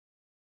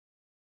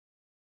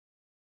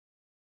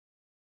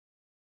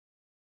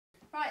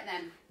Right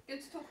then,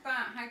 going to talk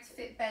about how to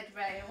fit bed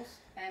rails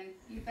and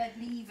your bed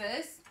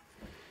levers.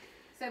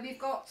 So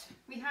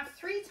we have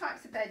three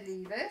types of bed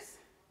levers.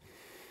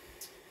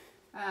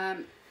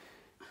 1,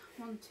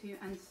 2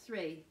 and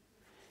 3.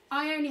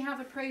 I only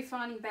have a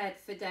profiling bed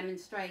for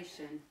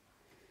demonstration.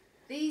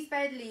 These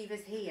bed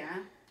levers here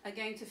are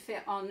going to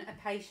fit on a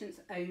patient's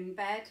own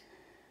bed,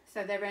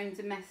 so their own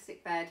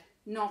domestic bed,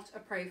 not a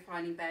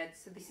profiling bed.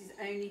 So this is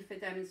only for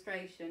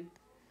demonstration.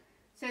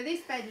 So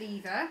this bed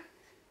lever,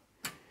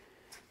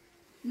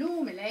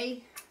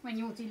 normally when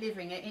you're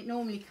delivering it, it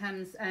normally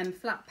comes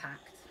flat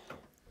packed.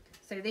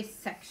 So this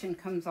section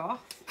comes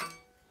off.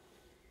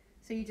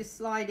 So you just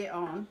slide it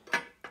on.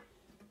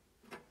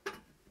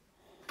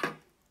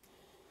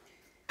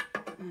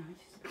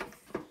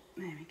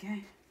 There we go.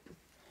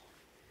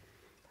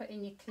 Put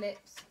in your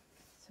clips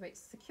so it's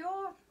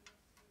secure.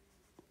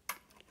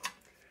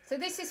 So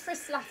this is for a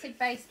slatted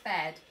base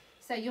bed.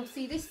 So you'll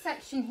see this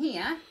section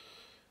here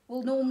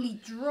will normally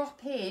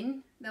drop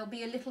in. There'll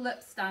be a little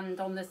upstand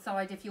on the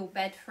side of your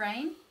bed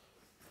frame.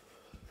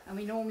 And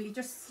we normally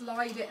just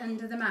slide it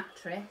under the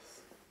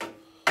mattress.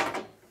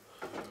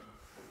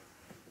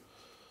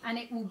 And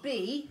it will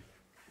be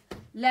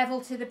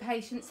level to the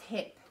patient's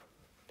hip.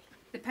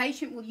 The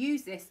patient will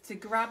use this to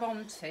grab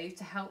onto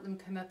to help them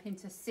come up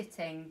into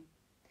sitting.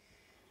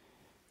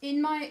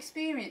 In my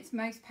experience,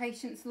 most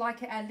patients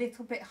like it a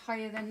little bit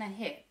higher than their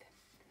hip.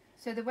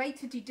 So the way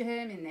to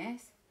determine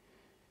this,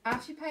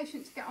 ask your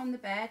patient to get on the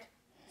bed,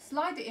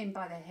 slide it in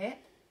by their hip,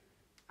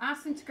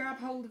 ask them to grab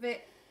hold of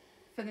it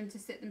for them to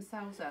sit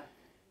themselves up.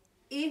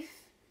 If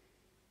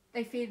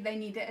they feel they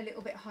need it a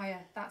little bit higher,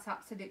 that's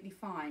absolutely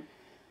fine.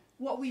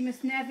 What we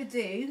must never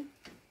do,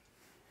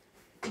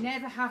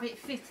 never have it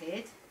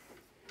fitted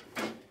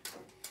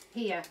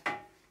here,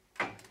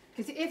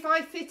 because if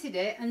I fitted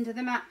it under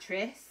the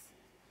mattress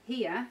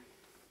here,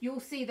 you'll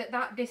see that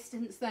that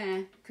distance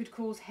there could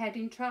cause head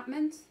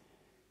entrapment,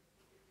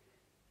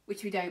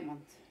 which we don't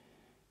want.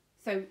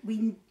 So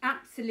we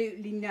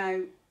absolutely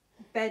know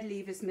bed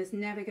levers must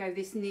never go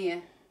this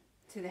near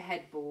to the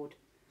headboard.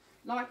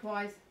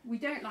 Likewise, we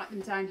don't like them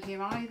down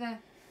here either,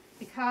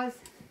 because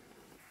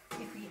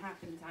if we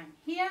have them down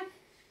here,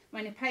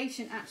 when a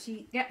patient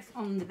actually gets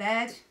on the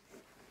bed,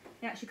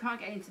 they actually can't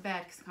get into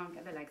bed because they can't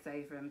get their legs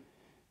over them.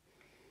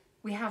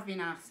 We have been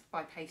asked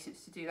by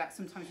patients to do that.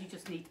 Sometimes you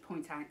just need to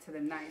point out to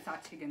them that it's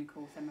actually going to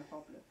cause them a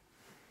problem.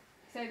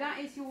 So that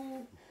is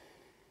your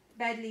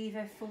bed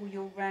lever for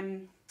your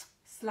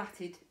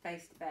slatted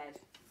based bed.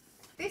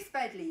 This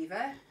bed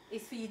lever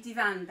is for your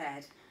divan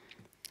bed.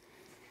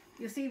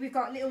 You'll see we've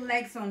got little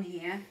legs on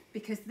here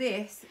because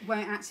this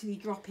won't actually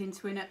drop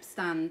into an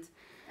upstand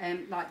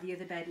like the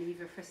other bed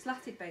lever for a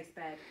slatted based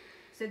bed.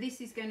 So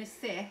this is going to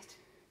sit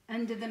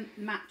under the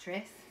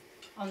mattress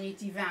on your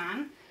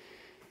divan,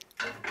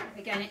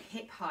 again at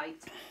hip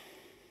height.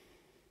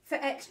 For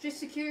extra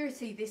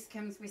security, this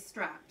comes with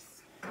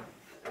straps.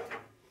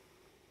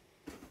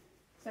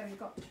 So we've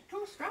got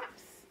two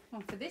straps,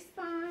 one for this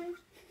side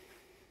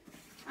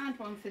and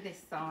one for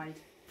this side.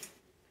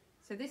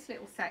 So this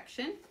little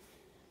section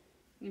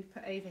I'm going to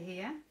put over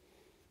here.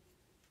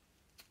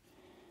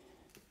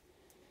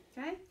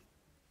 Okay,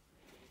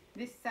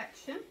 this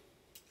section,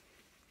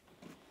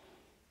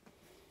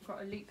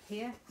 got a loop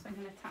here, so I'm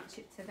going to attach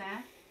it to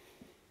there.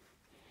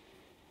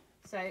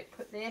 So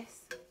put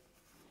this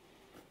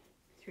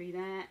through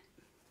there.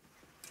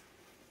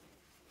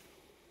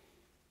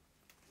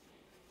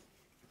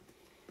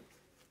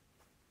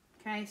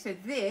 Okay, so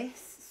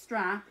this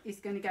strap is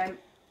going to go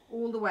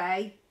all the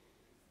way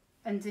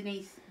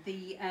underneath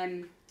the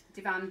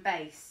divan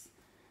base.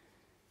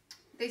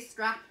 This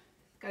strap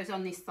goes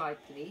on this side,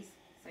 please.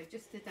 So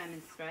just to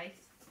demonstrate.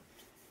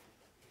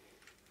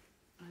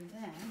 And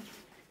then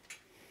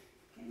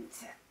going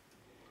to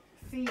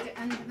feed it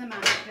under the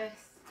mattress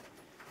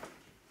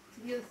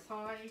to the other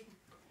side.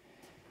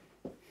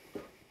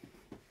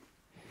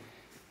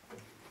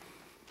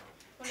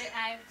 Pull it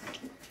out,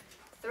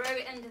 throw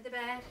it under the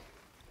bed.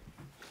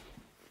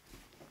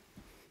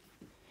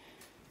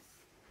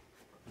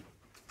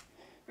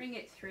 Bring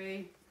it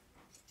through,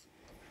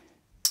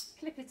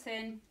 clip it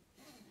in,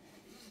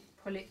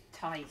 pull it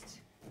tight.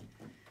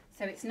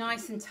 So it's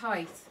nice and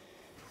tight.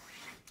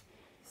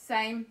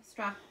 Same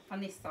strap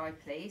on this side,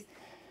 please.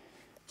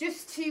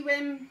 Just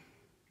to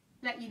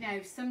let you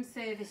know, some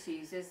service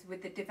users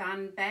with the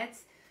divan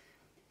beds,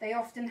 they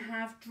often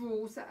have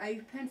drawers that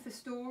open for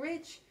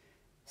storage.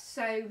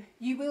 So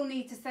you will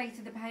need to say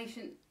to the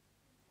patient,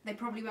 they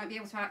probably won't be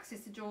able to access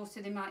the drawers,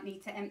 so they might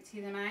need to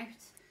empty them out.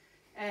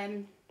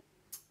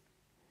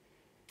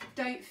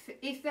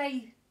 If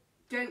they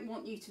don't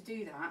want you to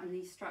do that and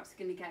these straps are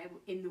going to get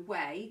in the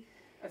way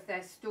of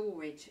their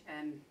storage,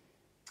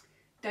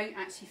 don't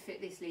actually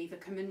fit this lever,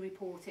 come and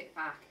report it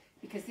back,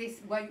 because this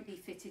won't be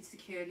fitted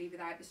securely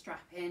without the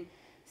strap in.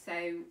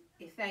 So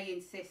if they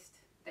insist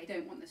they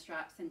don't want the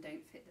straps and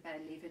don't fit the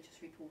bed lever,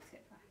 just report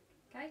it back.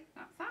 Okay,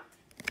 that's that.